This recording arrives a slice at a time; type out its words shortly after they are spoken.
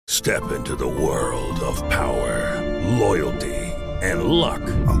Step into the world of power, loyalty, and luck.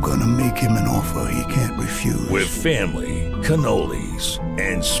 I'm gonna make him an offer he can't refuse. With family, cannolis,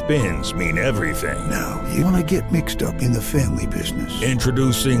 and spins mean everything. Now, you wanna get mixed up in the family business.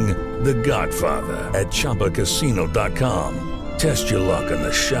 Introducing The Godfather at ChumbaCasino.com. Test your luck in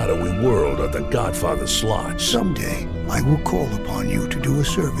the shadowy world of The Godfather slot. Someday, I will call upon you to do a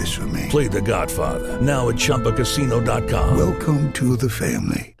service for me. Play The Godfather now at ChumbaCasino.com. Welcome to the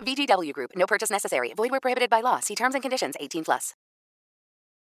family. VGW Group. No purchase necessary. Void where prohibited by law. See terms and conditions. 18+.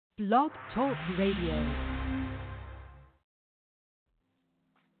 Blog Talk Radio.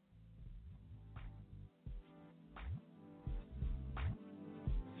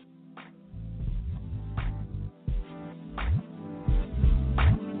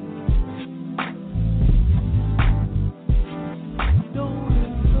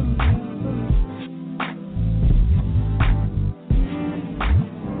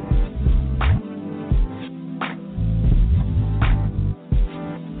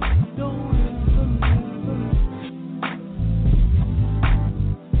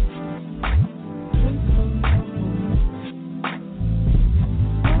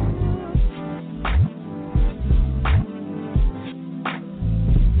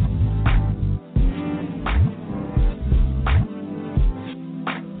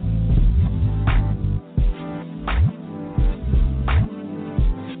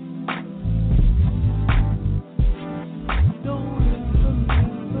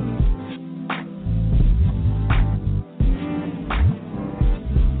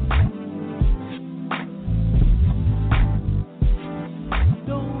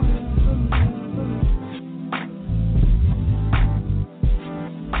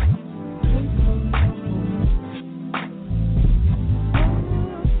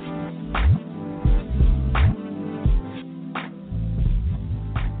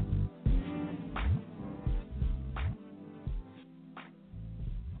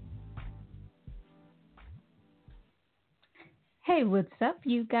 Hey, what's up,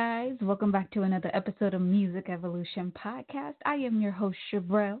 you guys? Welcome back to another episode of Music Evolution Podcast. I am your host,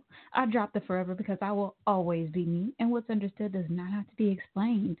 Shabrell. I dropped the forever because I will always be me, and what's understood does not have to be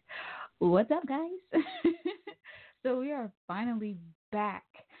explained. What's up, guys? So we are finally back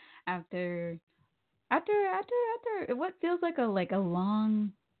after what feels like a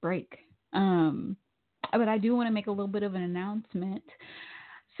long break. But I do want to make a little bit of an announcement.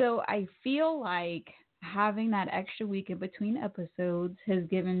 So I feel like having that extra week in between episodes has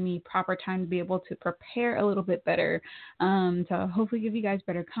given me proper time to be able to prepare a little bit better, to hopefully give you guys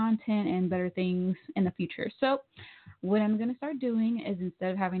better content and better things in the future. So what I'm going to start doing is, instead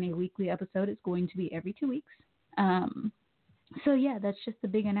of having a weekly episode, it's going to be every 2 weeks. So yeah, that's just a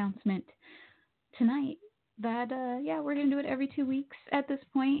big announcement tonight that, we're going to do it every 2 weeks at this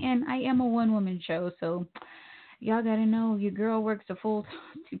point. And I am a one-woman show, so y'all got to know your girl works a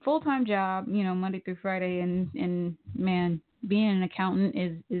full-time job, Monday through Friday. And man, being an accountant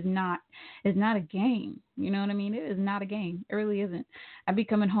is not a game. You know what I mean? It is not a game. It really isn't. I be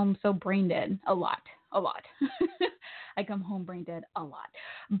coming home so brain dead a lot. I come home brain dead a lot.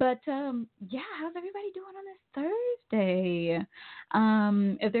 But, how's everybody doing on this Thursday?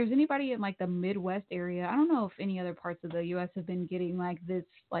 If there's anybody in, the Midwest area, I don't know if any other parts of the U.S. have been getting, this,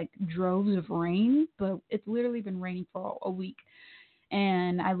 droves of rain, but it's literally been raining for a week.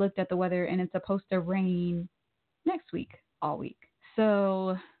 And I looked at the weather, and it's supposed to rain next week, all week.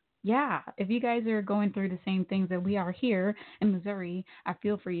 So, yeah, if you guys are going through the same things that we are here in Missouri, I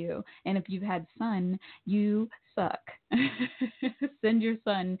feel for you. And if you've had sun, you suck. Send your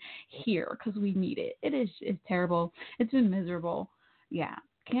sun here because we need it. It's terrible. It's been miserable. Yeah,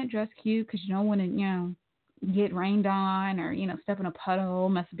 can't dress cute because you don't want to, get rained on or, step in a puddle,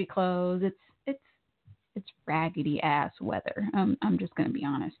 mess up your clothes. It's raggedy ass weather. I'm just going to be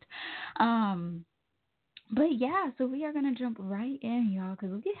honest. But yeah, so we are going to jump right in, y'all,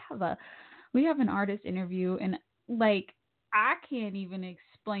 because we have an artist interview, and I can't even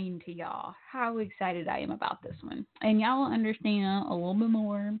explain to y'all how excited I am about this one. And y'all will understand a little bit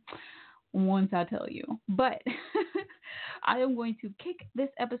more once I tell you. But I am going to kick this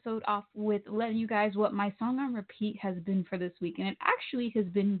episode off with letting you guys what my song on repeat has been for this week. And it actually has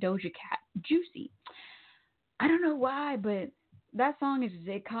been Doja Cat, Juicy. I don't know why, but that song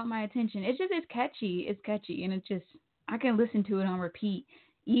it caught my attention. It's catchy. It's catchy. And I can listen to it on repeat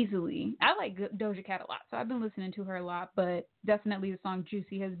easily. I like Doja Cat a lot, so I've been listening to her a lot, but definitely the song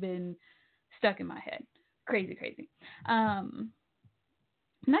Juicy has been stuck in my head. Crazy.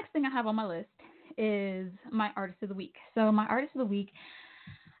 Next thing I have on my list is my artist of the week. So my artist of the week,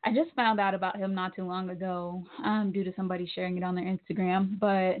 I just found out about him not too long ago, due to somebody sharing it on their Instagram.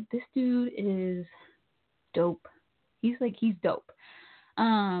 But this dude is dope. He's dope.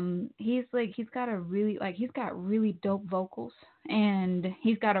 He's got a really he's got really dope vocals, and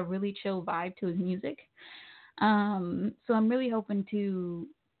he's got a really chill vibe to his music. So I'm really hoping to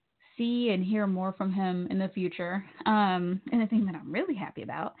see and hear more from him in the future. And the thing that I'm really happy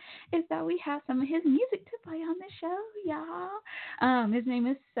about is that we have some of his music to play on the show, y'all. His name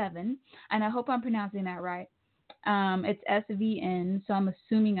is Seven, and I hope I'm pronouncing that right. It's SVN, so I'm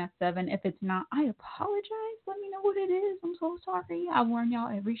assuming that's seven. If it's not, I apologize. Let me know what it is. I'm so sorry. I warn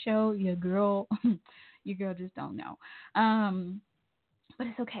y'all every show. Your girl, your girl just don't know. But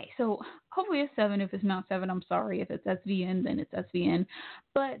it's okay. So hopefully it's seven. If it's not seven, I'm sorry. If it's SVN, then it's SVN.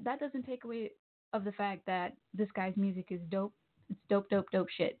 But that doesn't take away of the fact that this guy's music is dope. It's dope, dope, dope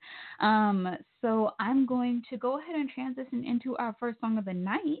shit. So I'm going to go ahead and transition into our first song of the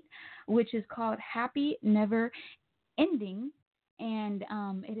night, which is called Happy Never Ending, and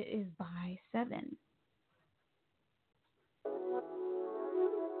it is by Seven.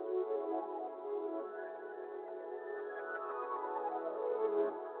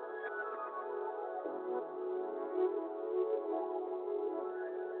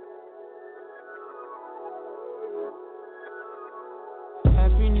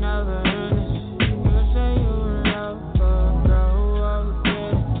 Happy never ending. You say you in love, but girl, who else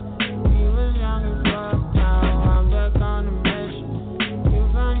did? We was young as fuck, now I'm back on a mission. You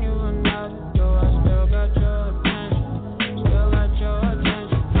found you another, though I still got your attention. Still got your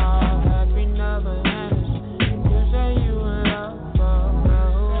attention. Oh, happy never ending. You say you in love, but girl,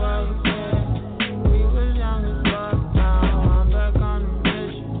 who else did? We was young as fuck, now I'm back on a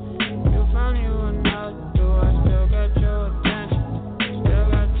mission. You found you another, though I still got your attention.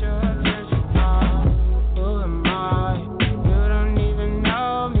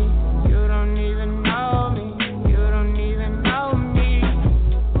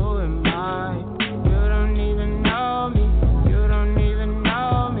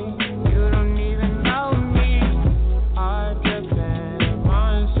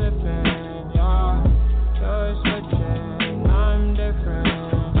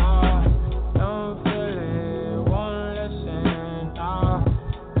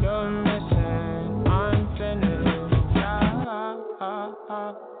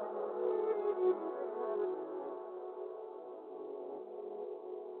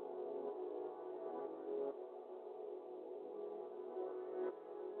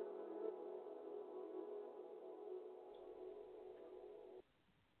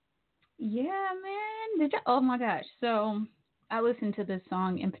 Yeah, man. Oh my gosh. So I listened to this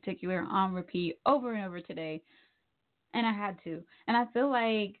song in particular on repeat over and over today, and I had to. And I feel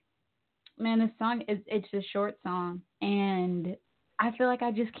like, man, this song it's a short song, and I feel like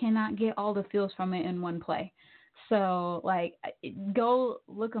I just cannot get all the feels from it in one play. So go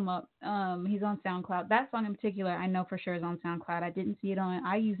look him up. He's on SoundCloud. That song in particular, I know for sure is on SoundCloud. I didn't see it on.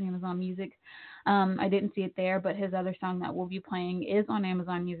 I use Amazon Music. I didn't see it there, but his other song that we'll be playing is on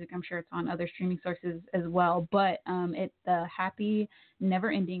Amazon Music. I'm sure it's on other streaming sources as well. But it's the Happy Never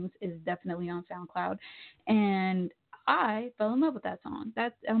Endings is definitely on SoundCloud, and I fell in love with that song.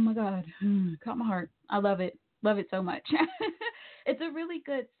 That's, oh my God, caught my heart. I love it. Love it so much. It's a really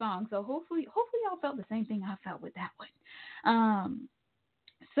good song. So hopefully y'all felt the same thing I felt with that one.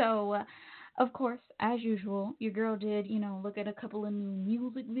 Of course, as usual, your girl did, look at a couple of new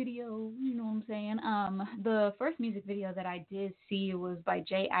music videos, you know what I'm saying? The first music video that I did see was by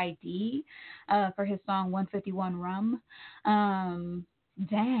JID, for his song 151 Rum.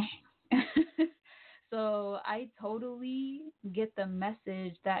 Dang. So I totally get the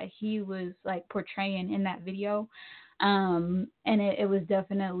message that he was portraying in that video. And it was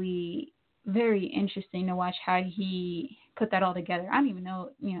definitely very interesting to watch how he put that all together. I don't even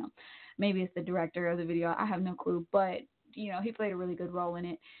know, maybe it's the director of the video. I have no clue, but he played a really good role in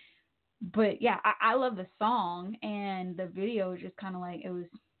it. But yeah, I love the song, and the video was just kind of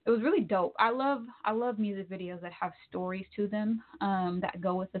it was really dope. I love music videos that have stories to them, that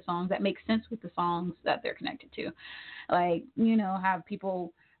go with the songs, that make sense with the songs that they're connected to. Have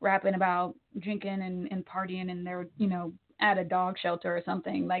people rapping about drinking and partying, and they're, at a dog shelter or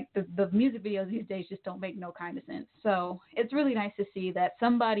something. The music videos these days just don't make no kind of sense. So it's really nice to see that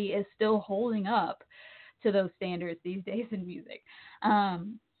somebody is still holding up to those standards these days in music.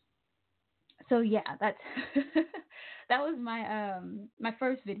 So yeah, that's that was my my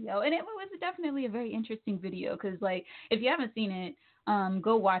first video, and it was definitely a very interesting video because if you haven't seen it,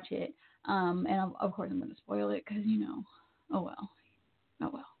 go watch it. And of course I'm going to spoil it because oh well.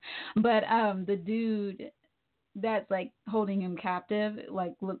 But the dude that's like holding him captive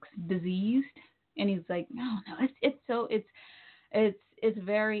like looks diseased, and he's like, no, it's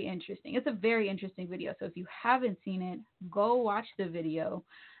very interesting. It's a very interesting video. So if you haven't seen it, go watch the video.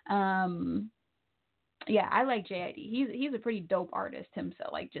 Yeah, I like JID. He's a pretty dope artist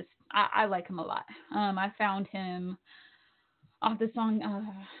himself. Like, just I like him a lot. I found him off the song.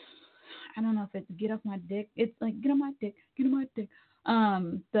 I don't know if it's "Get Off My Dick." It's like "Get on My Dick, Get on My Dick."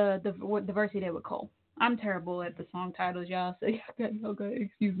 The verse he did with Cole. I'm terrible at the song titles, y'all. So okay,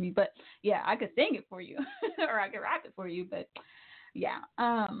 excuse me. But yeah, I could sing it for you, or I could rap it for you. But yeah.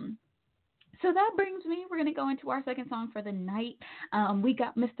 So that brings me, we're going to go into our second song for the night. We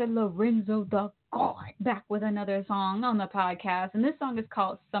got Mr. Lorenzo the God back with another song on the podcast, and this song is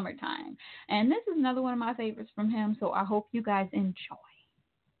called Summertime. And this is another one of my favorites from him, so I hope you guys enjoy.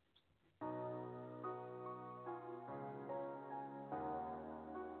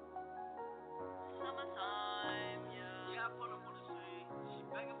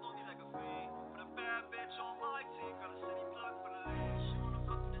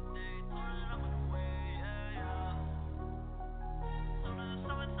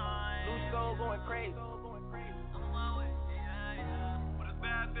 Going crazy.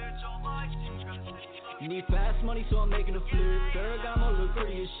 Need fast money, so I'm making a flip. Ferragamo look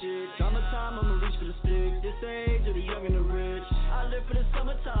pretty as shit. Summertime, I'ma reach for the stick. This the age of the young and the rich. I live for the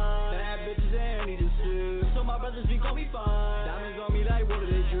summertime. Bad bitches and need a sip. So my brothers be gon' be fine. Diamonds on me like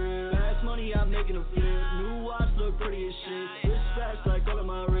water they drip. Fast money, I'm making a flip. New watch look pretty as shit. Wrist fast like all of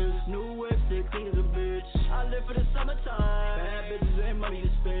my wrists. New whip stick clean as a bitch. I live for the summertime. Bad bitches and money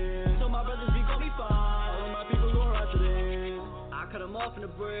to spend. So my brothers be gon' be fine. All of my people gon' ride to them. I cut them off in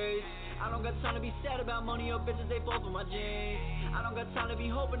the braids. I don't got time to be sad about money or bitches, they fall for my jeans. I don't got time to be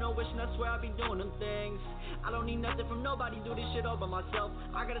hoping or wishing, I swear I be doing them things. I don't need nothing from nobody, do this shit all by myself.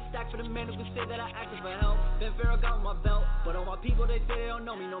 I got a stack for the men who can say that I acted for help. Ben Farrell got on my belt, but all my people, they say they don't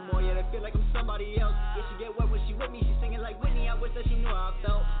know me no more. Yeah, they feel like I'm somebody else. Yeah, she get wet when she with me, she singing like Whitney. I wish that she knew how I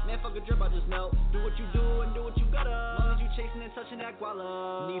felt. Man, fuck a drip, I just melt. Do what you do and do what you gotta. Long as you chasing and touching that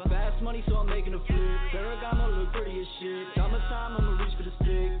guala. Need fast money, so I'm making a flip. Ferragamo look pretty as shit. Summertime, I'ma reach for the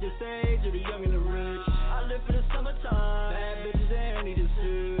stick. This age of the young and the rich. I live for the summertime. Bad bitches and need a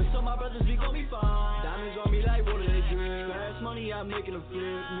sip. So my brothers be gon' be fine. Diamonds on me like water they drip. Fast money, I'm making a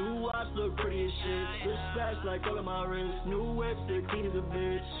flip. New watch look pretty as shit. Wrist fast like all of my wrists. New whip stick clean as a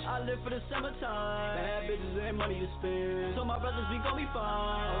bitch. I live for the summertime. Bad bitches and money to spend. So my brothers be gon' be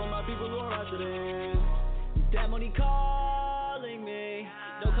fine. All of my people gon' ride to them. That money calling me.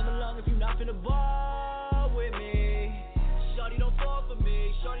 Don't come along if you not finna ball with me. Shorty don't fall for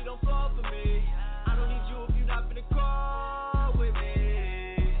me. Shorty don't fall for me. I don't need you if you not finna crawl with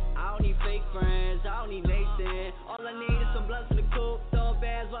me. I don't need fake friends. I don't need Nathan. All I need is some blunts in the coupe. Throwing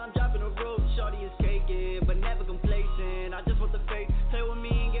bands while I'm dropping a rope. Shorty is caking, but never complacent. I just want the fake. Play with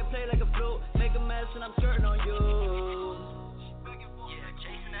me and get played like a flute. Make a mess and I'm skirting on you. Yeah,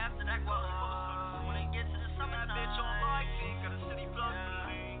 chasing after that quality. When it gets to the summer, that bitch on my feet. Got a city block for the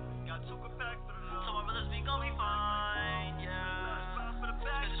lean. Got two good back for the low. So my brothers be gon' be fine.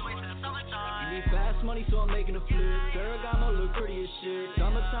 You need fast money, so I'm making a flip. Ferragamo look pretty as shit.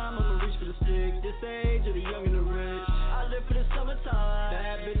 Summertime, I'ma reach for the stick. This age of the young and the rich. I live for the summertime.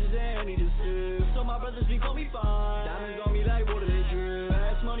 Bad bitches and need a sip. So my brothers be gon' be fine. Diamonds on me like water they drip.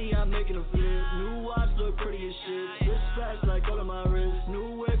 Fast money, I'm making a flip. New watch look pretty as shit. Wrist fast like all of my wrists.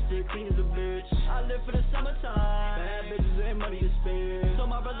 New whip stick clean as a bitch. I live for the summertime. Bad bitches and money to spend. So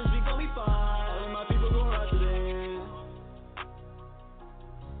my brothers be gon' be fine. All of my people gon' ride to them.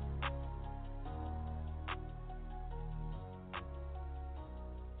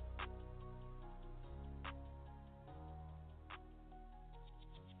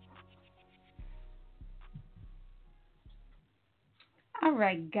 All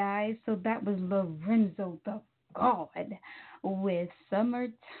right, guys. So that was Lorenzo the God with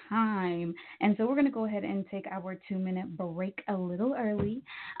Summertime. And so we're going to go ahead and take our 2-minute break a little early.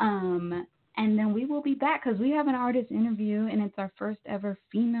 And then we will be back because we have an artist interview, and it's our first ever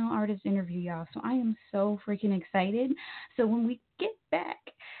female artist interview, y'all. So I am so freaking excited. So when we get back,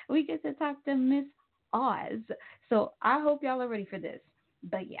 we get to talk to Miss Oz. So I hope y'all are ready for this.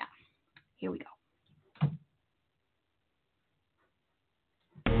 But yeah, here we go.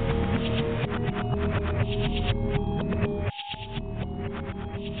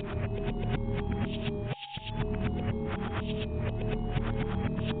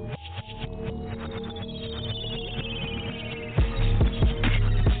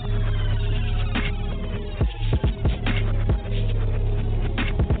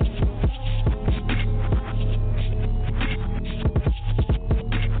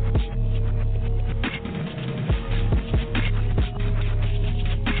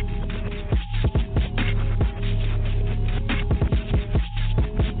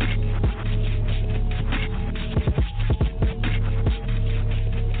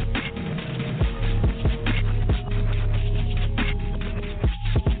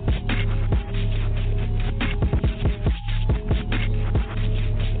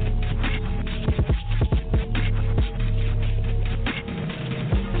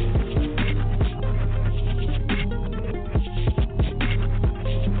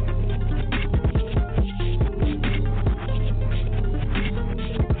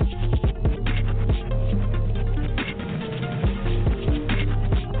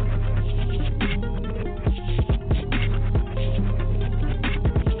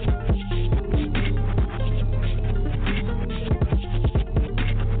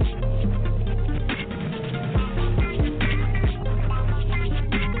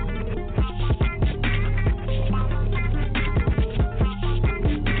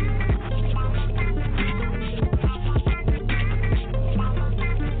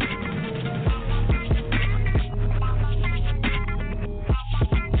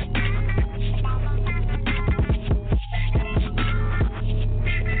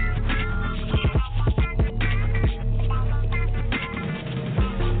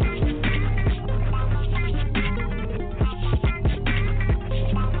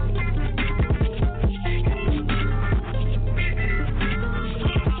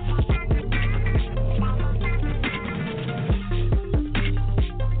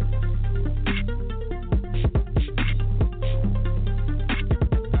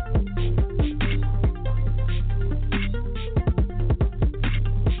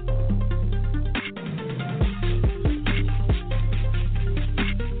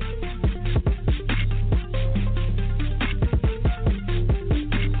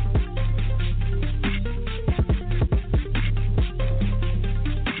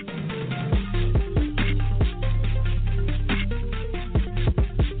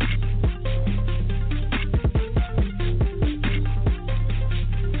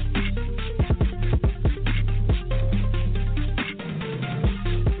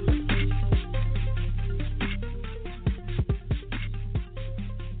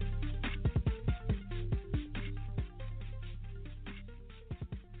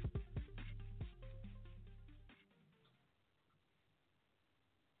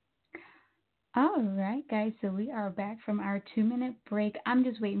 All right, guys. So we are back from our 2 minute break. I'm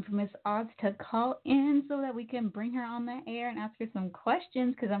just waiting for Miss Oz to call in so that we can bring her on the air and ask her some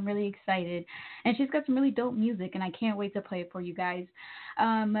questions because I'm really excited. And she's got some really dope music, and I can't wait to play it for you guys.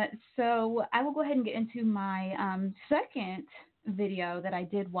 So I will go ahead and get into my second video that I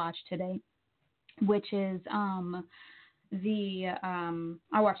did watch today, which is I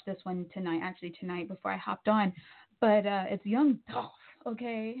watched this one tonight, actually tonight before I hopped on, but it's Young Dolph,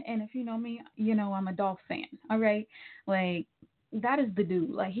 okay? And if you know me, you know I'm a Dolph fan, all right? Like that is the dude.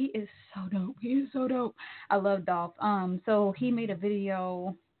 Like he is so dope. He is so dope. I love Dolph. So he made a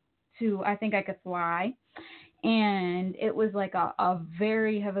video to I Think I Could Fly, and it was like a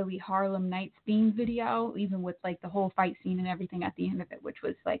very heavily Harlem Nights themed video, even with like the whole fight scene and everything at the end of it, which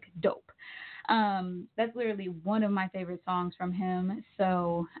was like dope. That's literally one of my favorite songs from him.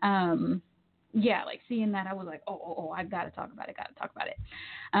 So yeah, like seeing that, I was like, oh, I gotta talk about it. Gotta talk about it.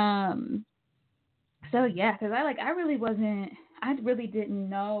 So yeah, because I really didn't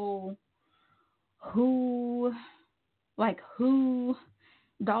know who, who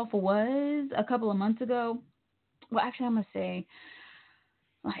Dolph was a couple of months ago. Well, actually, I'm gonna say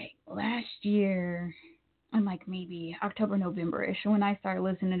like last year, in like maybe October, November-ish, when I started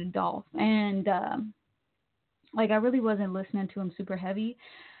listening to Dolph, and like I really wasn't listening to him super heavy,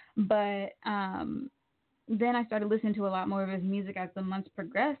 but then I started listening to a lot more of his music as the months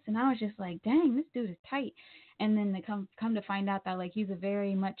progressed, and I was just like, dang, this dude is tight. And then they come to find out that like he's a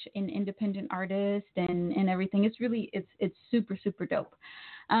very much an independent artist and everything. It's super super dope.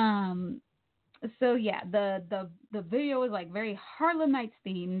 Um, so yeah, the video was like very Harlem Nights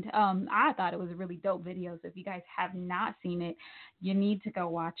themed. I thought it was a really dope video. So if you guys have not seen it, you need to go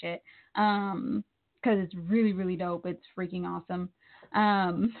watch it. Because it's really really dope. It's freaking awesome.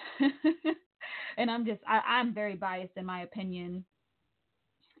 Um, and I'm very biased in my opinion.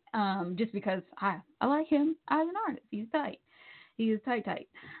 Just because I like him as an artist. He's tight. He is tight.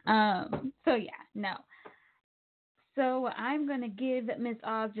 So yeah, no. So I'm going to give Miss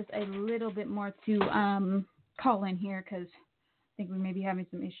Oz just a little bit more to call in here because I think we may be having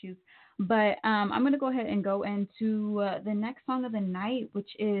some issues. But I'm going to go ahead and go into the next song of the night, which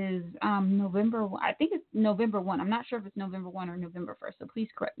is November. I think it's November 1. I'm not sure if it's November 1 or November 1st, so please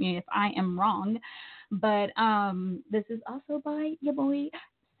correct me if I am wrong. But this is also by your boy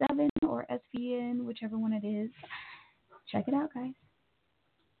 7 or SVN, whichever one it is. Check it out, guys.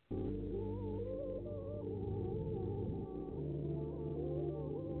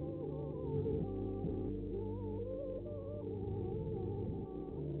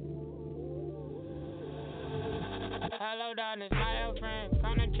 Hello, darkness, my old friend.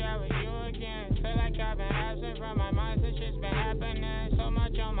 Gonna chat with you again. Feel like I've been absent from my mind since shit's been happening. So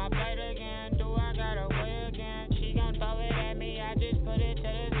much on my plate again. Do I gotta wait again? She gon' throw it at me, I just put it to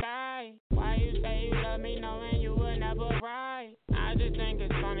the side. Why you say you love me knowing you would never ride? I just think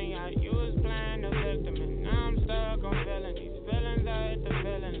it's funny how you was playing the victim. And now I'm stuck on feeling these feelings. I hate the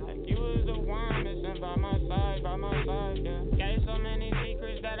feeling like you was the one missing by my side, yeah. Gave so many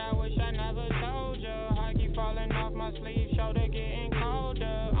secrets that I wish I never told you. I keep falling off my sleeve, shoulder getting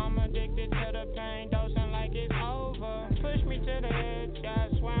colder. I'm addicted to the pain, dosing like it's over. Push me to the edge, yeah,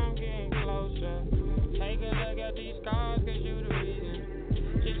 I swear I'm getting closer. Take a look at these scars, cause you the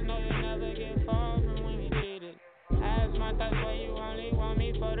reason. Just know you'll never get far from when you did it. Ask my thoughts where you only want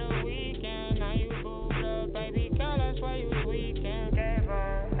me for the weekend. Now you booed up, baby girl, that's why you tweaking. Gave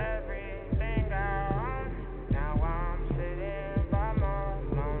her everything I own. Now I'm sitting by my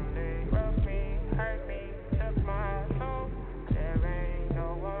lonely. Broke me, hurt me, took my soul. There ain't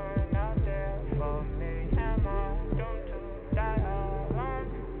no one out there for me. Am I doomed to die alone?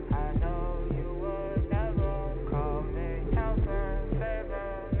 I know you would never call me. Help and save her,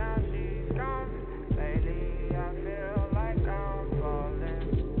 now she's gone. Lately I feel like I'm falling.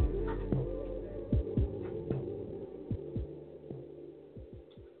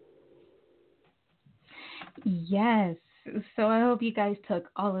 Yes. So I hope you guys took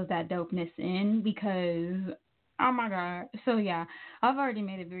all of that dopeness in because, oh my God. So yeah, I've already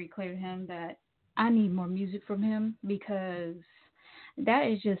made it very clear to him that I need more music from him because that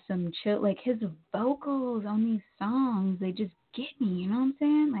is just some chill. Like his vocals on these songs, they just get me. You know what I'm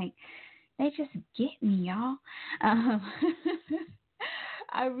saying? Like they just get me, y'all. Um,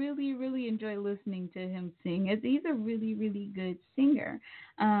 I really, really enjoy listening to him sing. He's a really, really good singer.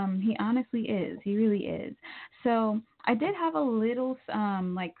 He honestly is. He really is. So I did have a little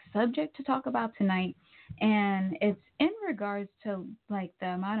like subject to talk about tonight, and it's in regards to like the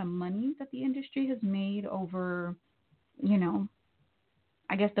amount of money that the industry has made over, you know,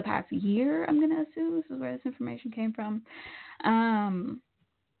 I guess the past year. I'm gonna assume this is where this information came from. Um,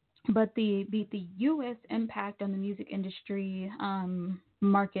 But the U.S. impact on the music industry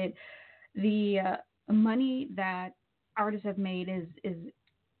market, the money that artists have made is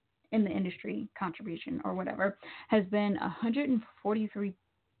in the industry contribution or whatever has been $143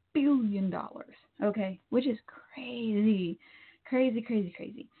 billion. Okay, which is crazy, crazy, crazy,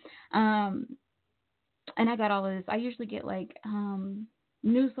 crazy. Um, and I got all of this. I usually get like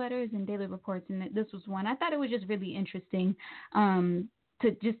newsletters and daily reports, and this was one. I thought it was just really interesting to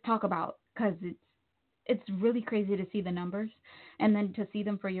just talk about because it's really crazy to see the numbers, and then to see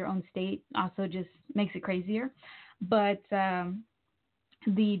them for your own state also just makes it crazier. But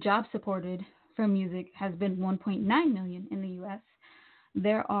the job supported from music has been 1.9 million in the U.S.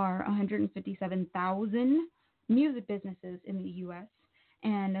 There are 157,000 music businesses in the U.S.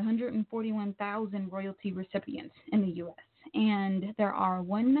 and 141,000 royalty recipients in the U.S. And there are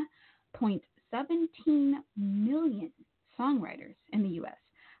 1.17 million songwriters in the U.S.,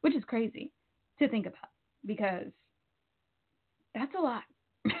 which is crazy to think about because that's a lot.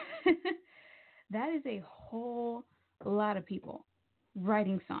 That is a whole lot of people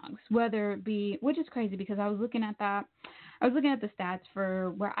writing songs, whether it be, which is crazy because I was looking at that. I was looking at the stats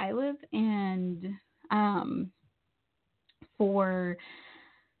for where I live, and for,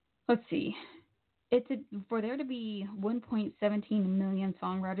 let's see, for there to be 1.17 million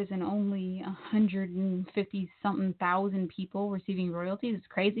songwriters and only 150 something thousand people receiving royalties is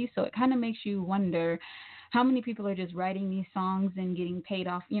crazy. So it kind of makes you wonder how many people are just writing these songs and getting paid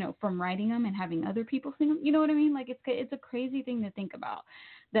off, from writing them and having other people sing them. You know what I mean? Like it's a crazy thing to think about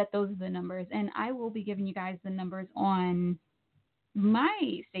that those are the numbers. And I will be giving you guys the numbers on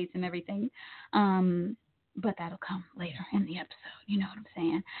my states and everything. But that'll come later in the episode. You know what I'm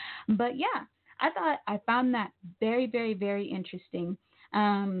saying? But yeah, I found that very, very, very interesting.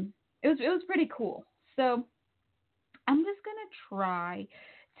 It was pretty cool. So I'm just gonna try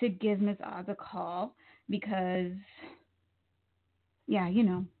to give Miss Oz a call because, yeah,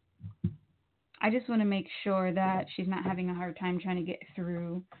 I just want to make sure that she's not having a hard time trying to get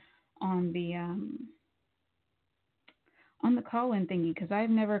through on the call-in thingy because I've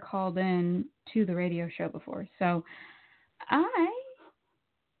never called in to the radio show before. So I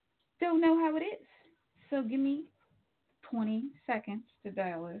don't know how it is. So give me 20 seconds to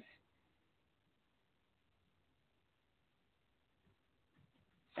dial this.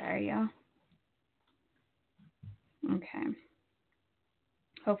 Sorry, y'all. Okay.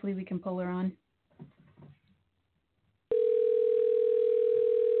 Hopefully we can pull her on.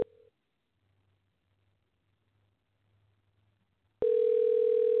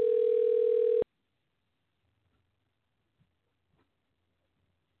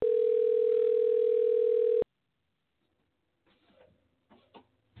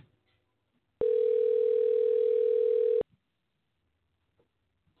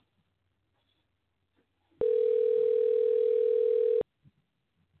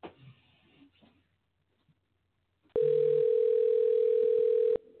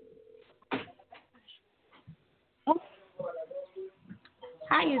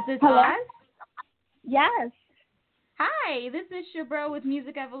 Hi, is this Hello? Oz? Yes. Hi, this is Shabro with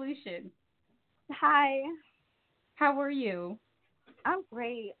Music Evolution. Hi. How are you? I'm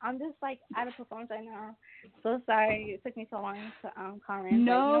great. I'm just at a performance right now. So sorry it took me so long to call in.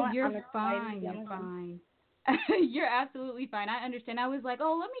 No, but you're I'm excited fine. to be on You're the phone. fine. You're absolutely fine. I understand. I was like,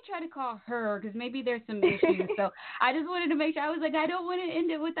 oh, let me try to call her because maybe there's some issues. So I just wanted to make sure. I was like, I don't want to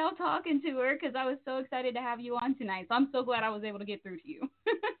end it without talking to her because I was so excited to have you on tonight. So I'm so glad I was able to get through to you.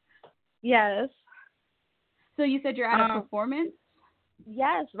 Yes. So you said you're at a performance?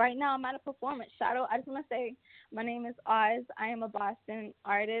 Yes, right now I'm at a performance. Shadow, I just want to say my name is Oz. I am a Boston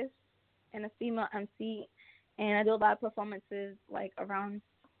artist and a female MC, and I do a lot of performances around.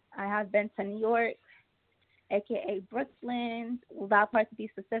 I have been to New York, a.k.a. Brooklyn, that part to be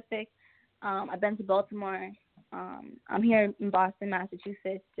specific. I've been to Baltimore. I'm here in Boston,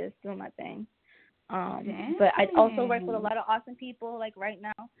 Massachusetts, just doing my thing. But I also work with a lot of awesome people. Like right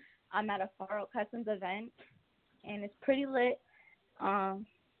now, I'm at a Faro Customs event, and it's pretty lit.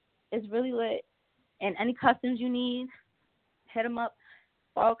 It's really lit. And any customs you need, hit them up.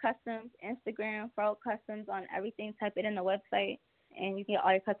 Faro Customs, Instagram, Faro Customs on everything. Type it in the website, and you get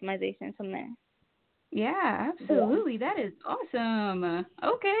all your customizations from there. Yeah, absolutely. That is awesome.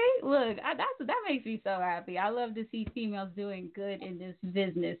 Okay, look, that makes me so happy. I love to see females doing good in this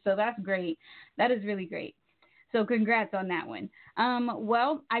business, so that's great. That is really great. So congrats on that one.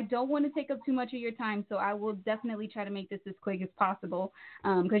 Well, I don't want to take up too much of your time, so I will definitely try to make this as quick as possible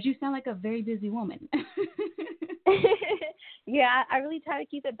because you sound like a very busy woman. Yeah, I really try to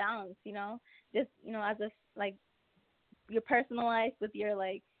keep it balanced, just, as if, your personal life with your,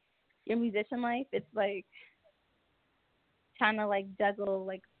 your musician life, it's like trying to like juggle.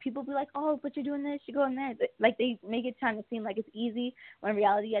 Like people be like, oh, but you're doing this, you're going there. Like they make it trying to seem like it's easy, when in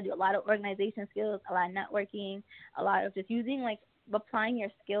reality I do a lot of organization skills, a lot of networking, a lot of just using like applying your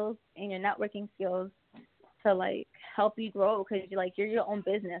skills and your networking skills to like help you grow, because you're your own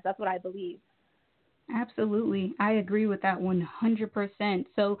business. That's what I believe. Absolutely. I agree with that 100%.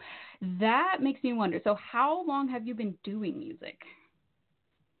 So that makes me wonder. So how long have you been doing music?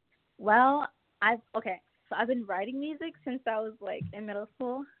 Well, so I've been writing music since I was like in middle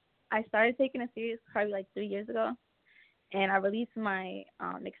school. I started taking it serious probably like 3 years ago, and I released my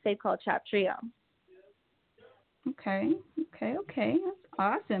mixtape called Trap Trio. Okay. That's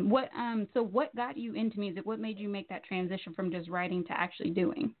awesome. So what got you into music? What made you make that transition from just writing to actually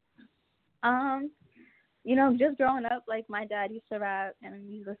doing? Just growing up, like my dad used to rap and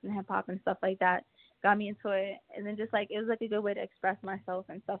he listened to hip hop and stuff like that. Got me into it, and then just like it was like a good way to express myself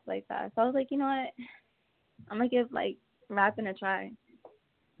and stuff like that. So I was like, you know what, I'm gonna give like rapping a try.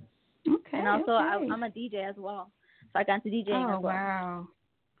 Okay. And also, okay. I'm a DJ as well, so I got into DJing as well. Oh wow,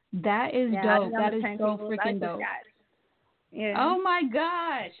 that is Yeah, dope. That is so freaking dope. Yeah. Oh my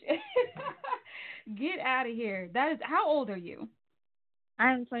gosh, get out of here. That is. How old are you?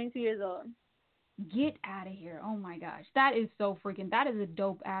 I'm 22 years old. Get out of here. Oh my gosh. That is so freaking, that is a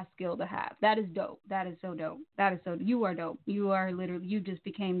dope ass skill to have. That is dope. That is so dope. You are dope. You are literally, you just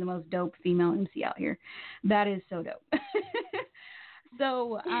became the most dope female MC out here. That is so dope.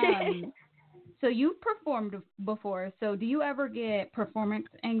 So, so you've performed before. So do you ever get performance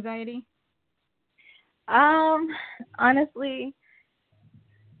anxiety? Honestly,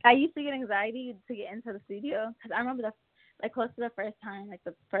 I used to get anxiety to get into the studio, because I remember close to the first time, like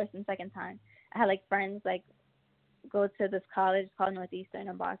the first and second time, I had like friends like go to this college called Northeastern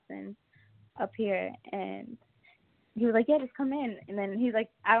in Boston up here, and he was like, yeah, just come in. And then he's like,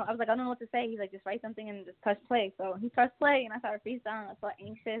 I was like, I don't know what to say. He's like, just write something and just press play. So he pressed play, and I started freestyling. I felt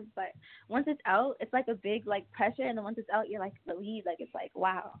anxious, but once it's out, it's like a big like pressure, and then once it's out, you're like relieved. Like it's like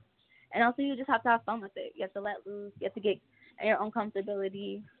wow. And also, you just have to have fun with it. You have to let loose. You have to get in your own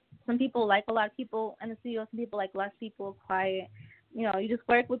comfortability. Some people like a lot of people in the studio. Some people like less people, quiet. You just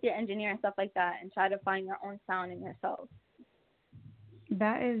work with your engineer and stuff like that, and try to find your own sound in yourself.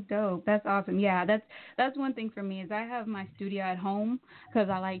 That is dope. That's awesome. Yeah, that's one thing for me is I have my studio at home because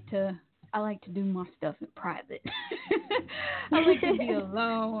I like to do my stuff in private. I like to be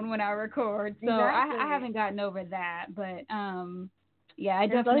alone when I record. So exactly. I haven't gotten over that, but yeah, I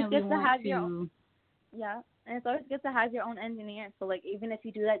definitely want to. Yeah, and it's always good to have your own engineer. So like even if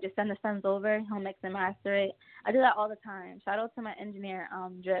you do that, just send the stems over. He'll mix and master it. I do that all the time. Shout out to my engineer,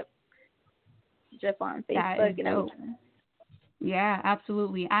 Drip on Facebook and everything. Yeah,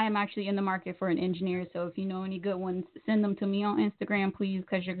 absolutely. I am actually in the market for an engineer, so if you know any good ones, send them to me on Instagram, please,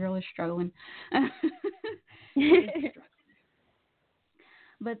 because your girl is struggling.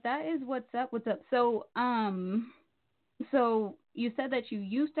 But that is what's up. So, so you said that you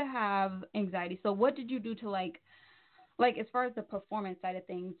used to have anxiety. So what did you do to like as far as the performance side of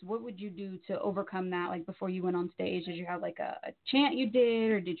things, what would you do to overcome that? Like before you went on stage, did you have like a chant you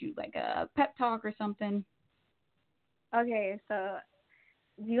did, or did you like a pep talk or something? Okay, so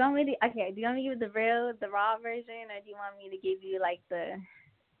do you want me to give the raw version, or do you want me to give you like the?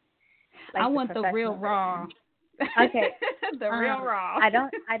 I want the real raw. Okay, the real raw. I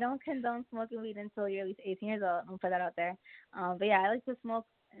don't condone smoking weed until you're at least 18 years old. I'm gonna put that out there. But yeah, I like to smoke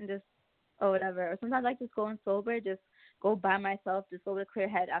and just or whatever. Or sometimes I like just going sober, just go by myself, just go with a clear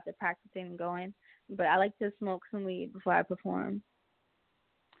head after practicing and going. But I like to smoke some weed before I perform.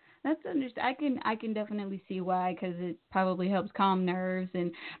 That's understandable. I can definitely see why, because it probably helps calm nerves,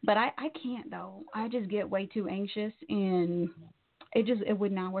 but I can't though. I just get way too anxious, and it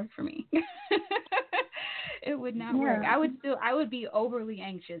would not work for me. It would not work. I would be overly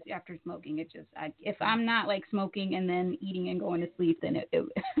anxious after smoking. If I'm not like smoking and then eating and going to sleep, then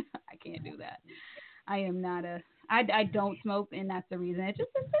I can't do that. I am not I don't smoke, and that's the reason.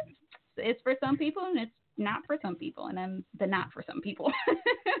 It's for some people, and it's not for some people, and I'm the not for some people.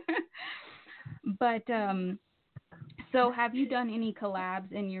 But so have you done any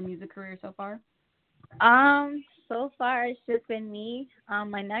collabs in your music career so far? So far it's just been me.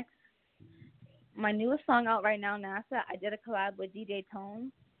 My newest song out right now, NASA, I did a collab with DJ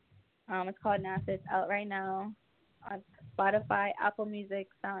Tone. It's called NASA. It's out right now on Spotify, Apple Music,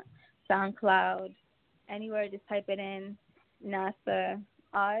 SoundCloud, anywhere. Just type it in, NASA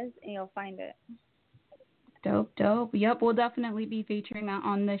OAZ, and you'll find it. Dope. Yep, we'll definitely be featuring that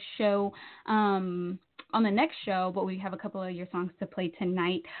on the show, on the next show, but we have a couple of your songs to play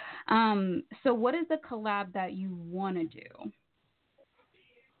tonight. So what is the collab that you want to do?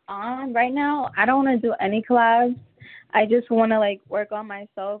 Right now, I don't want to do any collabs. I just want to like work on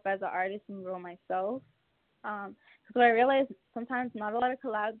myself as an artist and grow myself. Because what I realize sometimes not a lot of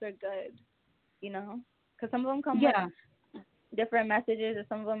collabs are good, you know, because some of them come with different messages, or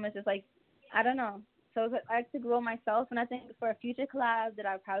some of them is just like, I don't know. So I like to grow myself, and I think for a future collab that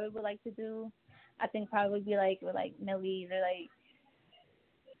I probably would like to do, I think probably be like with like Millie or like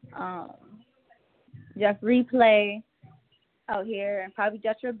Jeff Replay out here, and probably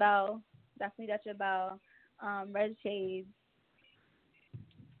Detra Bell, definitely Detra Bell, Red Shades,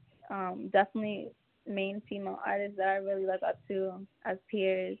 definitely main female artists that I really look up to as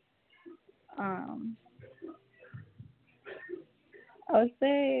peers. I would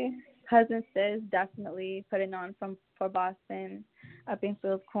say Cousin Sis, definitely putting on for Boston up in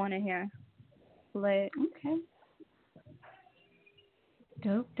Phil's Corner here. Lit. Okay.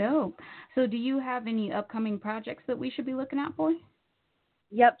 Dope. So do you have any upcoming projects that we should be looking out for?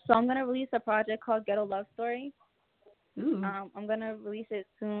 Yep, so I'm going to release a project called Ghetto Love Story. Ooh. I'm going to release it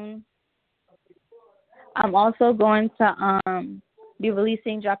soon. I'm also going to be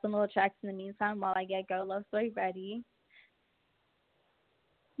dropping little tracks in the meantime while I get Ghetto Love Story ready.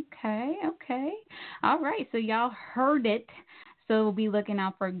 Okay. All right, so y'all heard it. So we'll be looking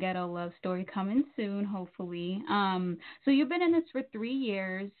out for Ghetto Love Story coming soon, hopefully. So you've been in this for 3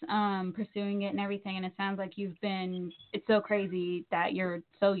 years, pursuing it and everything, and it sounds like it's so crazy that you're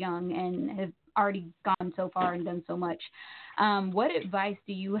so young and have already gone so far and done so much. What advice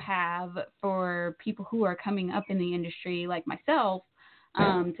do you have for people who are coming up in the industry like myself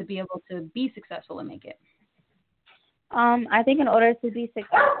to be able to be successful and make it? I think in order to be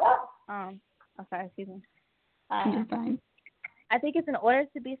successful, excuse me. You're fine. I think it's in order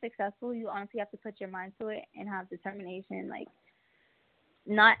to be successful, you honestly have to put your mind to it and have determination. Like,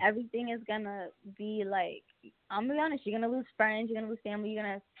 not everything is going to be like, I'm going to be honest, you're going to lose friends, you're going to lose family, you're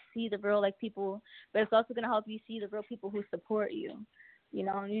going to see the real, like, people, but it's also going to help you see the real people who support you. You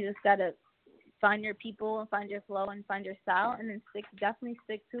know, and you just got to find your people and find your flow and find your style, and then definitely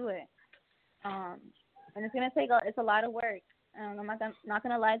stick to it. And it's going to take it's a lot of work. I'm not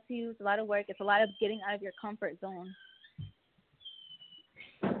gonna lie to you, it's a lot of work. It's a lot of getting out of your comfort zone.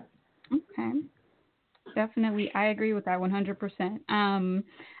 Okay. Definitely, I agree with that 100%.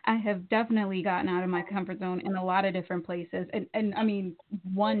 I have definitely gotten out of my comfort zone in a lot of different places, and I mean,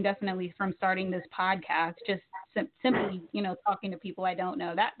 one definitely from starting this podcast, just simply, talking to people I don't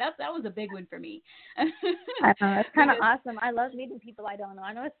know. That was a big one for me. I know, it's kind of awesome. I love meeting people I don't know.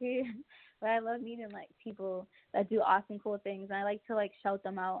 I know it's weird, but I love meeting like people that do awesome, cool things, and I like to like shout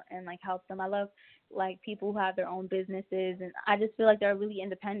them out and like help them. I love like people who have their own businesses, and I just feel like they're really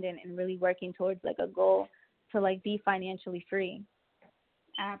independent and really working towards like a goal to like be financially free.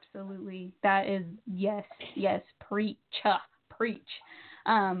 Absolutely. That is, yes, preach.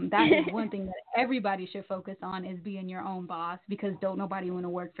 That is one thing that everybody should focus on, is being your own boss, because don't nobody want to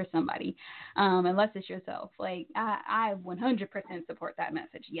work for somebody unless it's yourself. Like, I 100% support that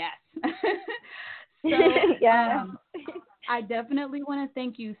message. Yes. So, yeah. I definitely want to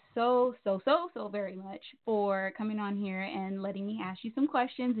thank you so very much for coming on here and letting me ask you some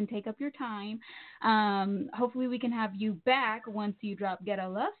questions and take up your time. Hopefully we can have you back once you drop Get a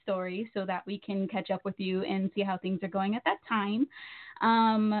Love Story, so that we can catch up with you and see how things are going at that time.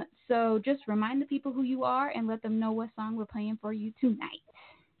 So just remind the people who you are and let them know what song we're playing for you tonight.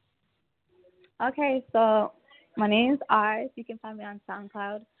 Okay, so my name is OAZ. You can find me on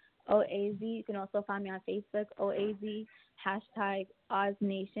SoundCloud, OAZ. You can also find me on Facebook, OAZ, hashtag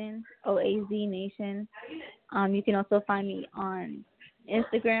OzNation, OAZ Nation. You can also find me on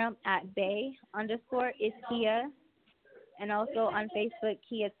Instagram at Bay_is_Kia, and also on Facebook,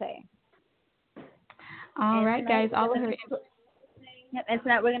 Kia Tay. All right, guys. All of her. Yep, and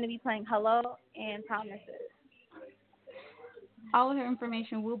tonight we're going to be playing Hello and Promises. All of her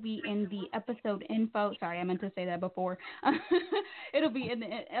information will be in the episode info. Sorry, I meant to say that before. It'll be in the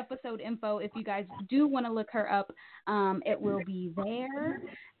episode info. If you guys do want to look her up, it will be there.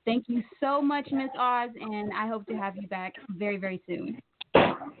 Thank you so much, Miss Oz, and I hope to have you back very, very soon.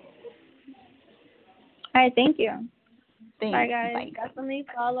 All right, thank you. Thanks. Bye, guys. Bye. Definitely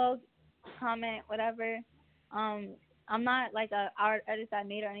follow, comment, whatever. I'm not like a artist I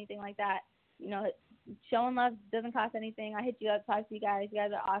made or anything like that. Showing love doesn't cost anything. I hit you up, talk to you guys. You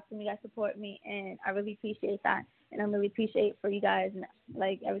guys are awesome. You guys support me, and I really appreciate that. And I really appreciate for you guys and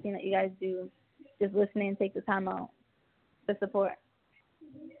like everything that you guys do. Just listening and take the time out to support.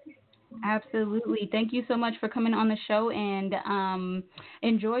 Absolutely. Thank you so much for coming on the show, and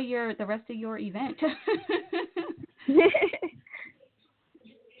enjoy the rest of your event.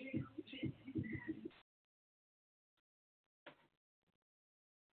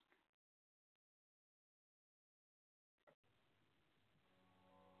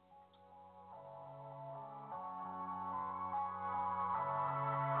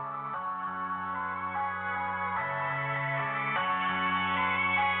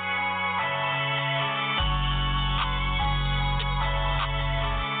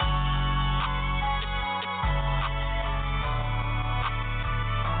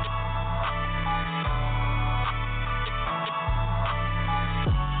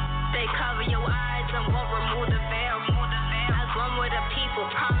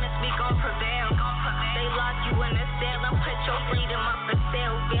 people promise we gon' prevail. They lock you in a cell and put your freedom up for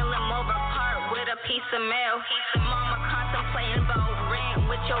sale. Feeling more apart with a piece of mail. Mama contemplating about rent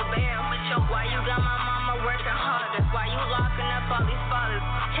with your bail. Why you got my mama working harder? Why you locking up all these fathers,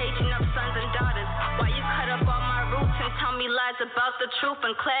 caging up sons and daughters? Why you cut up all my roots and tell me lies about the truth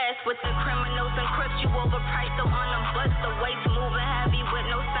in class? With the criminals and crooks, you overpriced them on them butts. The weight's moving heavy with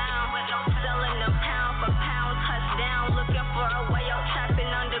no sound. Selling them pound for pound, touchdown. Looking for a way out, trapping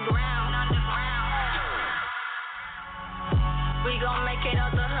underground. We gon' make it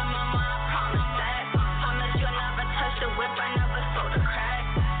out the hood, mama, I promise that. Promise you'll never touch the whip, I never sold a crack.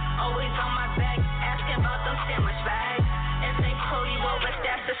 Always on my back, asking about them sandwich bags. If they pull you over,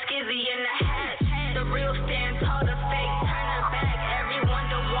 that's the skizzy in the hat. The real stand tall, the fake turn her back. Everyone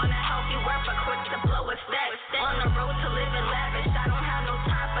don't wanna help you work, but quick to blow a stack. On the road to living lavish, I don't have no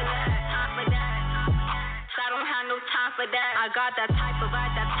time for that. I don't have no time for that. I got that type of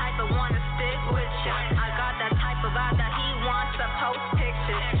vibe, that type of wanna stick with ya. I got that type of vibe that he wants to post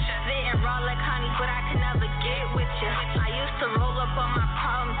pictures. Sitting raw like honey, but I can never get with ya. I used to roll up on my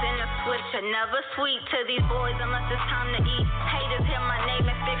problems in a switcher. Never sweet to these boys unless it's time to eat. Haters hear my name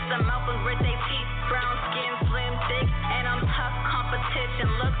and fix them mouth and grit their teeth. Brown skin, slim, thick, and I'm tough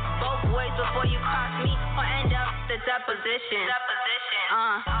competition. Look both ways before you cross me or end up the deposition.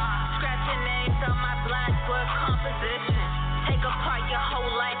 Scratching names on my black book composition. Take apart your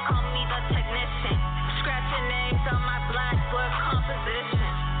whole life, call me the technician. Scratching names on my black book composition.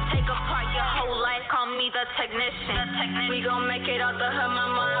 Take apart your whole life, call me the technician. We gon' make it out the hood,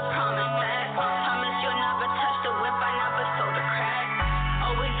 mama, I promise that. Promise you'll never touch the whip, I never sold a crack.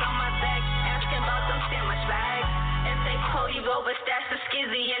 Always on my back, asking about them sandwich bags. If they pull you over, stash the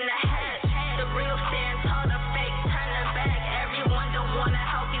skizzy in the hat. The real stand tall, the fake turn her back. Everyone don't wanna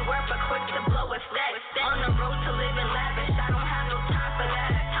help you work, but quick to blow a stack. On the road to living lavish, I don't have no time for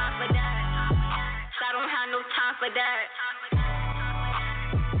that. I don't have no time for that.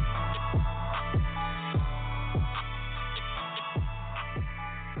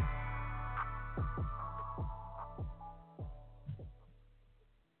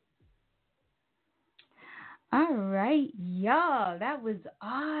 All right, y'all. That was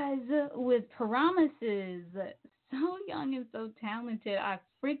Oz with Promises. So young and so talented. I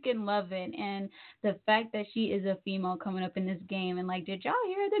freaking love it. And the fact that she is a female coming up in this game. And like, did y'all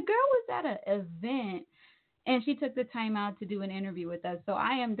hear? The girl was at an event and she took the time out to do an interview with us. So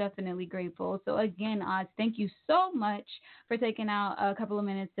I am definitely grateful. So again, Oz, thank you so much for taking out a couple of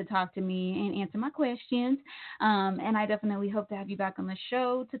minutes to talk to me and answer my questions. And I definitely hope to have you back on the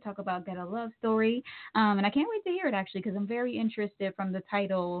show to talk about Get a Love Story. And I can't wait to hear it, actually, because I'm very interested from the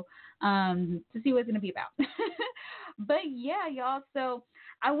title to see what it's going to be about. But yeah, y'all. So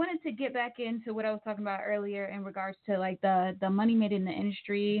I wanted to get back into what I was talking about earlier in regards to like the money made in the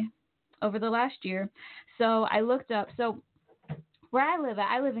industry over the last year. So I looked up. So where I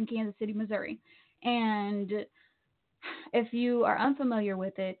live in Kansas City, Missouri. And if you are unfamiliar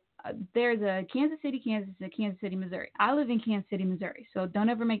with it, there's a Kansas City, Missouri. I live in Kansas City, Missouri. So don't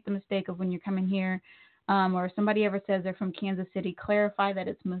ever make the mistake of when you're coming here or if somebody ever says they're from Kansas City, clarify that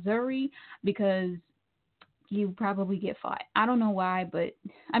it's Missouri because you probably get fought. I don't know why, but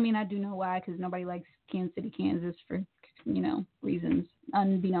I mean, I do know why because nobody likes Kansas City, Kansas for, reasons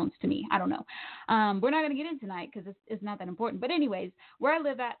unbeknownst to me. I don't know. We're not going to get into tonight because it's not that important. But anyways, where I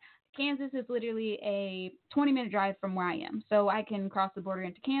live at, Kansas is literally a 20-minute drive from where I am. So I can cross the border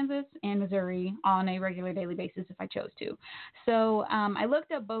into Kansas and Missouri on a regular daily basis if I chose to. So I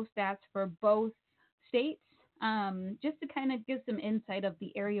looked up both stats for both states just to kind of give some insight of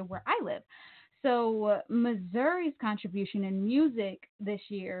the area where I live. So Missouri's contribution in music this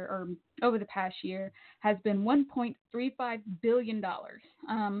year, or over the past year, has been $1.35 billion.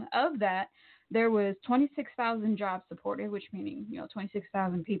 Of that, there was 26,000 jobs supported, which meaning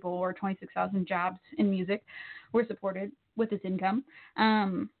 26,000 people or 26,000 jobs in music were supported with this income.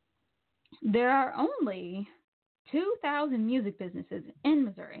 There are only 2,000 music businesses in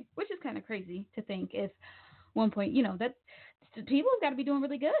Missouri, which is kind of crazy to think if that people have got to be doing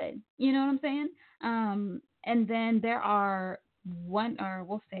really good. You know what I'm saying? And then there are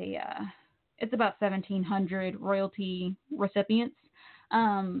it's about 1,700 royalty recipients,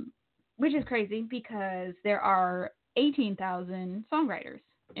 which is crazy because there are 18,000 songwriters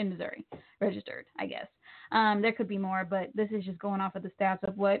in Missouri registered, I guess. There could be more, but this is just going off of the stats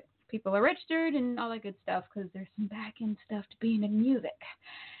of what people are registered and all that good stuff because there's some back-end stuff to being in music.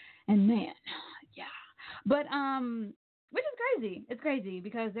 And man, yeah. But which is crazy. It's crazy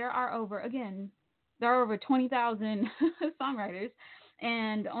because there are over 20,000 songwriters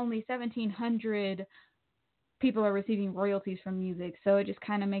and only 1,700 people are receiving royalties from music. So it just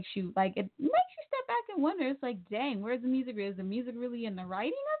kind of makes you like, it makes you step back and wonder. It's like, dang, where's the music? Is the music really in the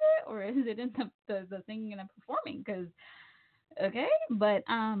writing of it, or is it in the singing and the performing? Because okay, but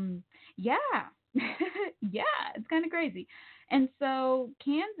yeah, yeah, it's kind of crazy. And so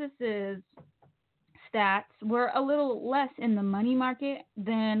Kansas's stats were a little less in the money market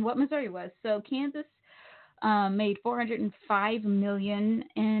than what Missouri was. So Kansas made 405 million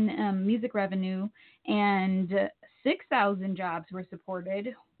in music revenue, and 6,000 jobs were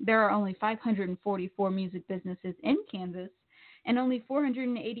supported. There are only 544 music businesses in Kansas, and only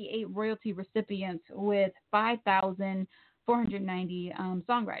 488 royalty recipients with 5,490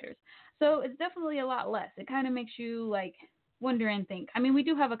 songwriters. So it's definitely a lot less. It kind of makes you like wonder and think. I mean, we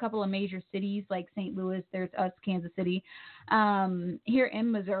do have a couple of major cities like St. Louis. There's us, Kansas City, here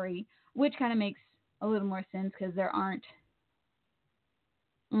in Missouri, which kind of makes a little more sense because there aren't,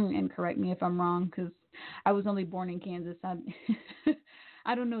 and correct me if I'm wrong because I was only born in Kansas.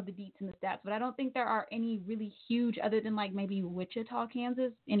 I don't know the deets and the stats, but I don't think there are any really huge, other than like maybe Wichita,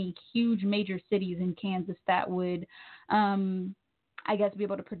 Kansas, any huge major cities in Kansas that would, I guess, be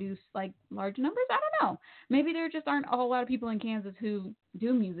able to produce like large numbers. I don't know. Maybe there just aren't a whole lot of people in Kansas who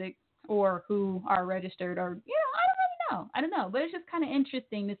do music or who are registered, or, I don't know. But it's just kind of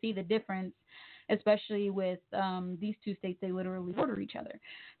interesting to see the difference, especially with these two states. They literally border each other.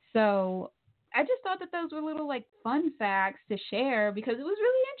 So I just thought that those were little like fun facts to share because it was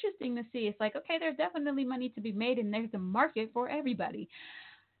really interesting to see. It's like, okay, there's definitely money to be made and there's a market for everybody.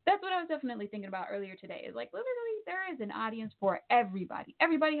 That's what I was definitely thinking about earlier today. Is like, literally, there is an audience for everybody.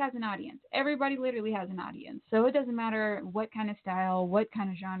 Everybody has an audience. Everybody literally has an audience. So it doesn't matter what kind of style, what kind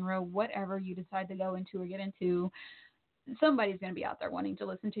of genre, whatever you decide to go into or get into, somebody's going to be out there wanting to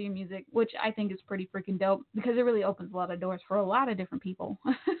listen to your music, which I think is pretty freaking dope because it really opens a lot of doors for a lot of different people.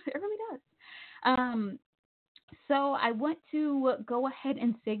 It really does. So I want to go ahead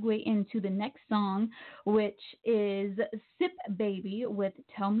and segue into the next song, which is Sip Baby with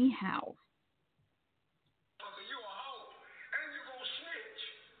Tell Me How.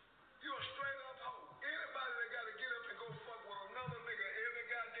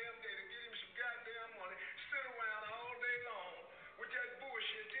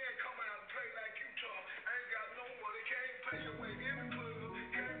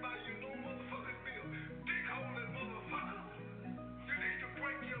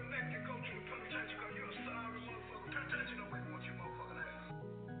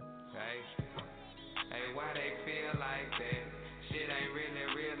 Hey, why they feel like that? Shit ain't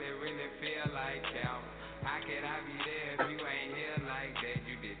really feel like that. How could I be there if you ain't here like that?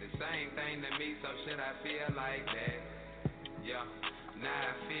 You did the same thing to me, so should I feel like that? Yeah, now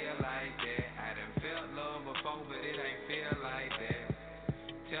I feel like that. I done felt love before, but it ain't feel like that.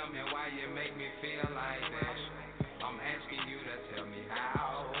 Tell me why you make me feel like that. I'm asking you to tell me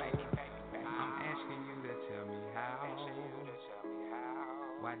how. I'm asking you to tell me how.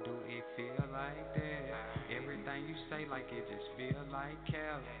 Why do it feel like that? Everything you say like it just feel like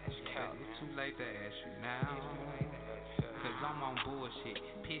careless. But it's too late to ask you now. Cause I'm on bullshit,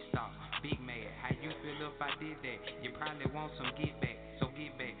 pissed off, big mad. How you feel if I did that? You probably want some get back, so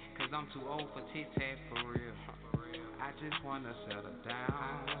get back. Cause I'm too old for tit-tat for real. I just wanna settle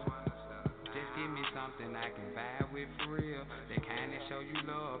down. Just give me something I can vibe with for real. The kind that show you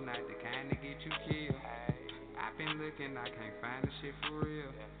love, not the kind that get you killed. I've been looking, I can't find the shit for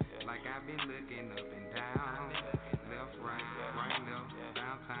real. Like I've been looking up and down, left, right, left,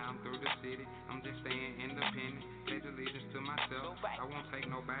 downtown, through the city. I'm just staying independent, pledge allegiance to myself. I won't take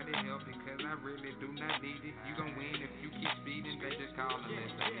nobody help because I really do not need it. You gon' win if you keep speeding, they just call and let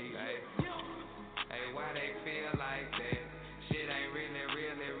them need it. Hey, why they feel like that? Shit ain't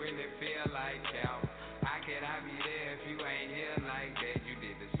really feel like that. How could I be there if you ain't here like that? You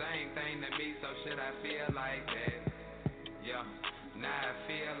did the same thing to me, so should I feel like that? Yeah, now I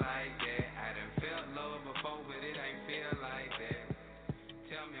feel like that. I done felt love before, but it ain't feel like that.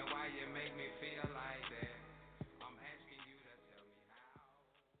 Tell me why you make me feel like that. I'm asking you to tell me how.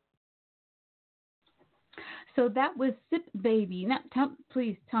 So that was Sip Baby. Now,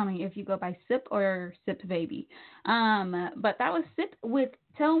 please tell me if you go by Sip or Sip Baby. But that was Sip with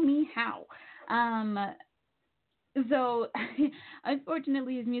Tell Me How. So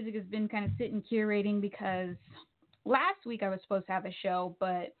unfortunately, his music has been kind of sitting curating because last week I was supposed to have a show,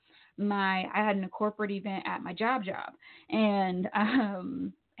 but I had a corporate event at my job, and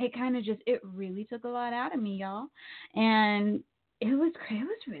it really took a lot out of me, y'all, and it was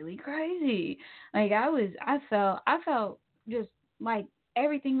really crazy. Like I felt just like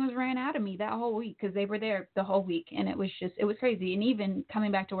everything was ran out of me that whole week because they were there the whole week, and it was crazy. And even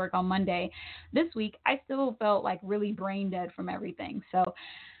coming back to work on Monday this week, I still felt like really brain dead from everything. So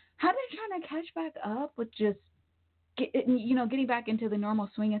I've been trying to catch back up with just getting back into the normal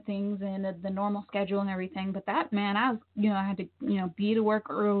swing of things and the normal schedule and everything. But that, man, I had to be to work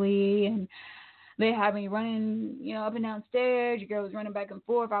early, and they had me running, up and down stairs. Your girl was running back and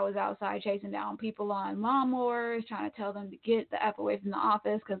forth. I was outside chasing down people on lawnmowers, trying to tell them to get the F away from the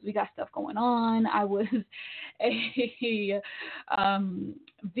office because we got stuff going on. I was a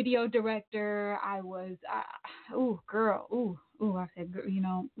video director. I was, I said,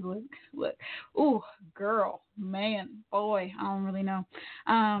 look, girl, man, boy, I don't really know.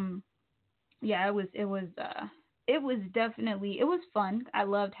 Yeah, it was definitely, it was fun. I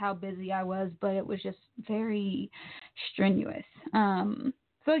loved how busy I was, but it was just very strenuous.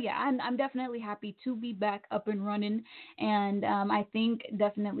 So yeah, I'm definitely happy to be back up and running. And I think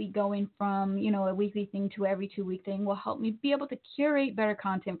definitely going from, a weekly thing to every 2-week thing will help me be able to curate better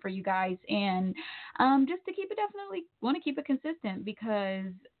content for you guys. And just to want to keep it consistent,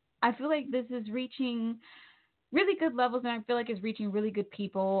 because I feel like this is reaching really good levels, and I feel like it's reaching really good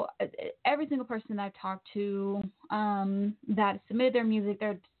people. Every single person that I've talked to that submitted their music,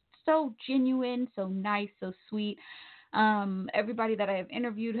 they're so genuine, so nice, so sweet. Everybody that I have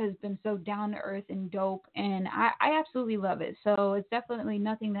interviewed has been so down to earth and dope, and I absolutely love it. So it's definitely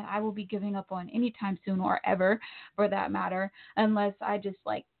nothing that I will be giving up on anytime soon, or ever for that matter, unless I just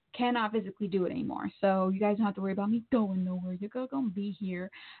cannot physically do it anymore. So you guys don't have to worry about me going nowhere. You're going to be here.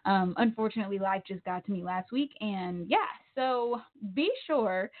 Unfortunately, life just got to me last week. And yeah, so be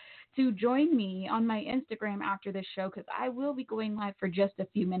sure to join me on my Instagram after this show, because I will be going live for just a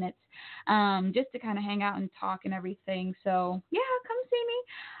few minutes, just to kind of hang out and talk and everything. So yeah, come see me.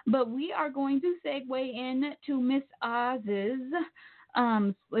 But we are going to segue in to Miss Oz's.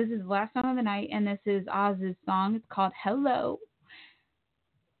 This is the last song of the night, and this is Oz's song. It's called Hello.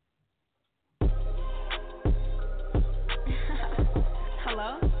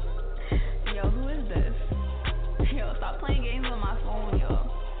 Hello? Yo, who is this? Yo, stop playing games on my phone, yo.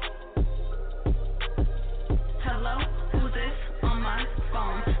 Hello? Who's this on my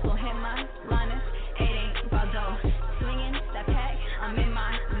phone? Don't hit my line, it ain't about dough. Swinging that pack, I'm in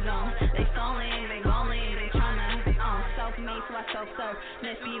my zone. They stalling, they rolling, they tryna self-made, so I self-serve.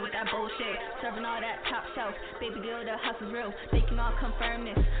 Let's be with that bullshit, serving all that top shelf. Baby girl, the hustle's real, they can all confirm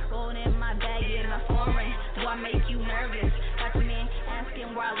this. Rolling in my bag, getting my foreign. Do I make you nervous? Got your man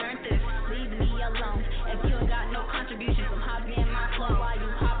asking where I learned this. Leave me alone. If you ain't got no contributions, I'm hopping in my flow while you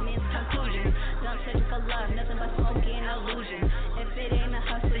hopping into conclusions. Done searching for love, nothing but smoke and illusion. If it ain't a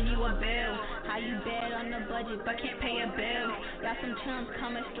hustle, you a bill. How you bad on the budget but can't pay a bill? Got some chums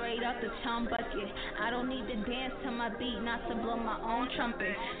coming straight up the chum bucket. I don't need to dance to my beat, not to blow my own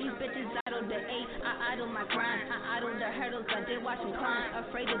trumpet. These bitches idle the 8, I idle my grind. I idle the hurdles, I did watch them climb.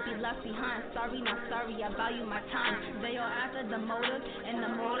 Afraid to be left behind. Sorry, not sorry, I value my time. They all after the motive, and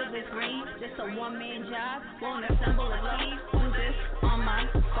the motive is green. This a one-man job, won't assemble a team. Who's this on my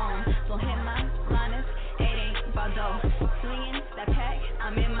phone? Don't hit my line, it ain't about dough. Swinging that pack,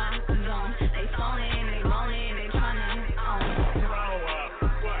 I'm in my zone. They falling, they rolling, they tryna Grow up.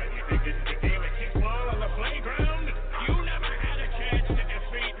 What, you think this is a game of kickball on the playground? You never had a chance to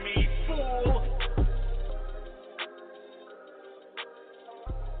defeat me, fool!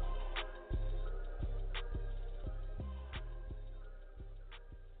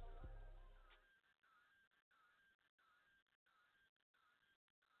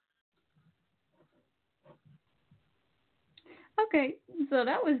 Okay, so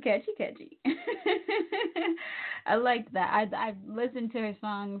that was catchy. I liked that. I've listened to her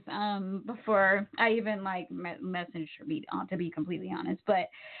songs before I even messaged her, to be completely honest. But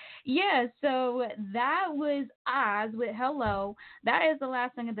yeah, so that was Oz with Hello. That is the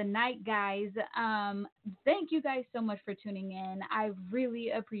last song of the night, guys. Thank you guys so much for tuning in. I really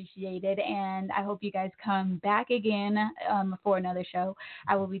appreciate it, and I hope you guys come back again for another show.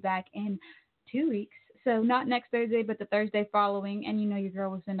 I will be back in 2 weeks. So not next Thursday, but the Thursday following. And your girl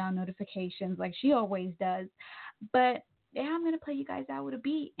will send out notifications like she always does. But yeah, I'm going to play you guys out with a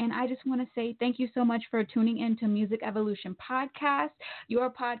beat. And I just want to say thank you so much for tuning in to Music Evolution Podcast, your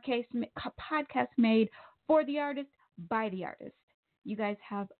podcast made for the artist, by the artist. You guys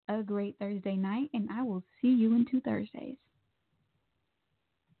have a great Thursday night, and I will see you in 2 Thursdays.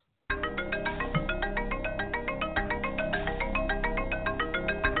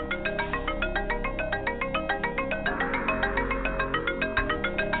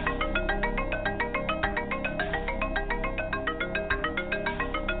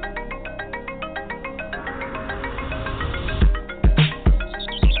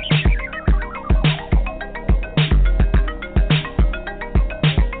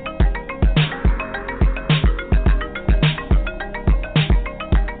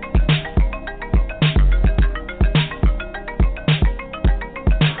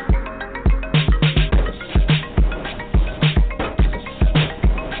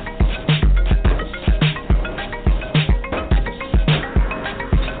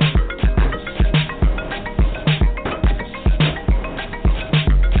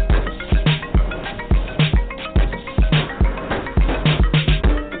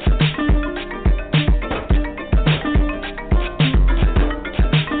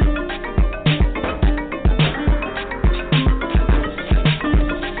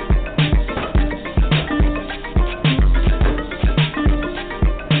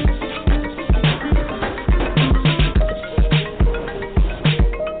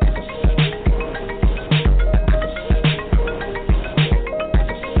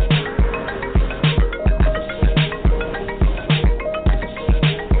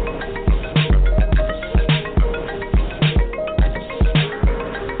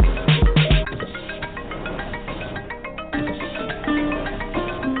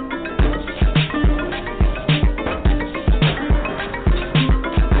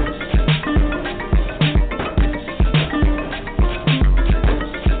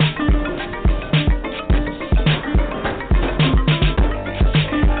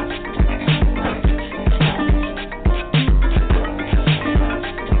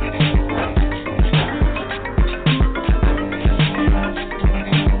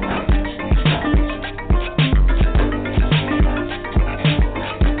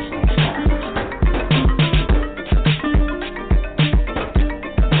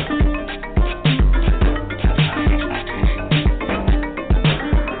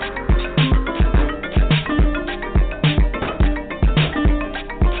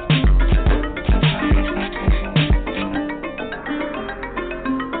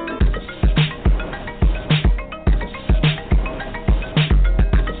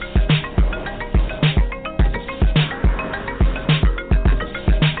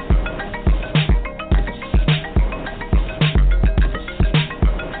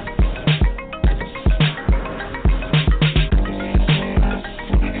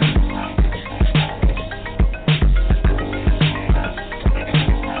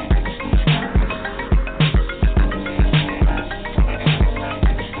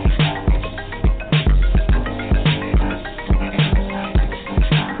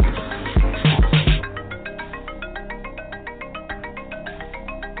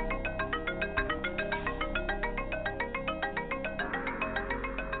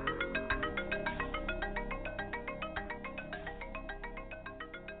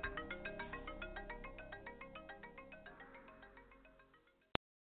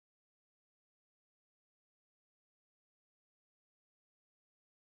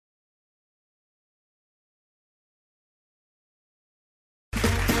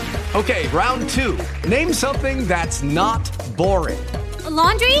 Okay, round two. Name something that's not boring. A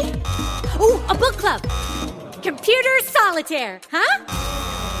laundry? Ooh, a book club. Computer solitaire, huh?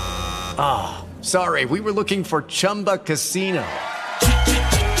 Ah, sorry, we were looking for Chumba Casino.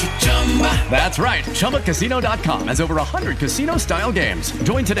 That's right, ChumbaCasino.com has over 100 casino-style games.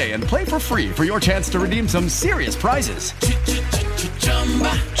 Join today and play for free for your chance to redeem some serious prizes.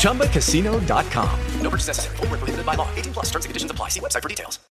 ChumbaCasino.com. No purchase necessary. Void where prohibited by law. 18+ terms and conditions apply. See website for details.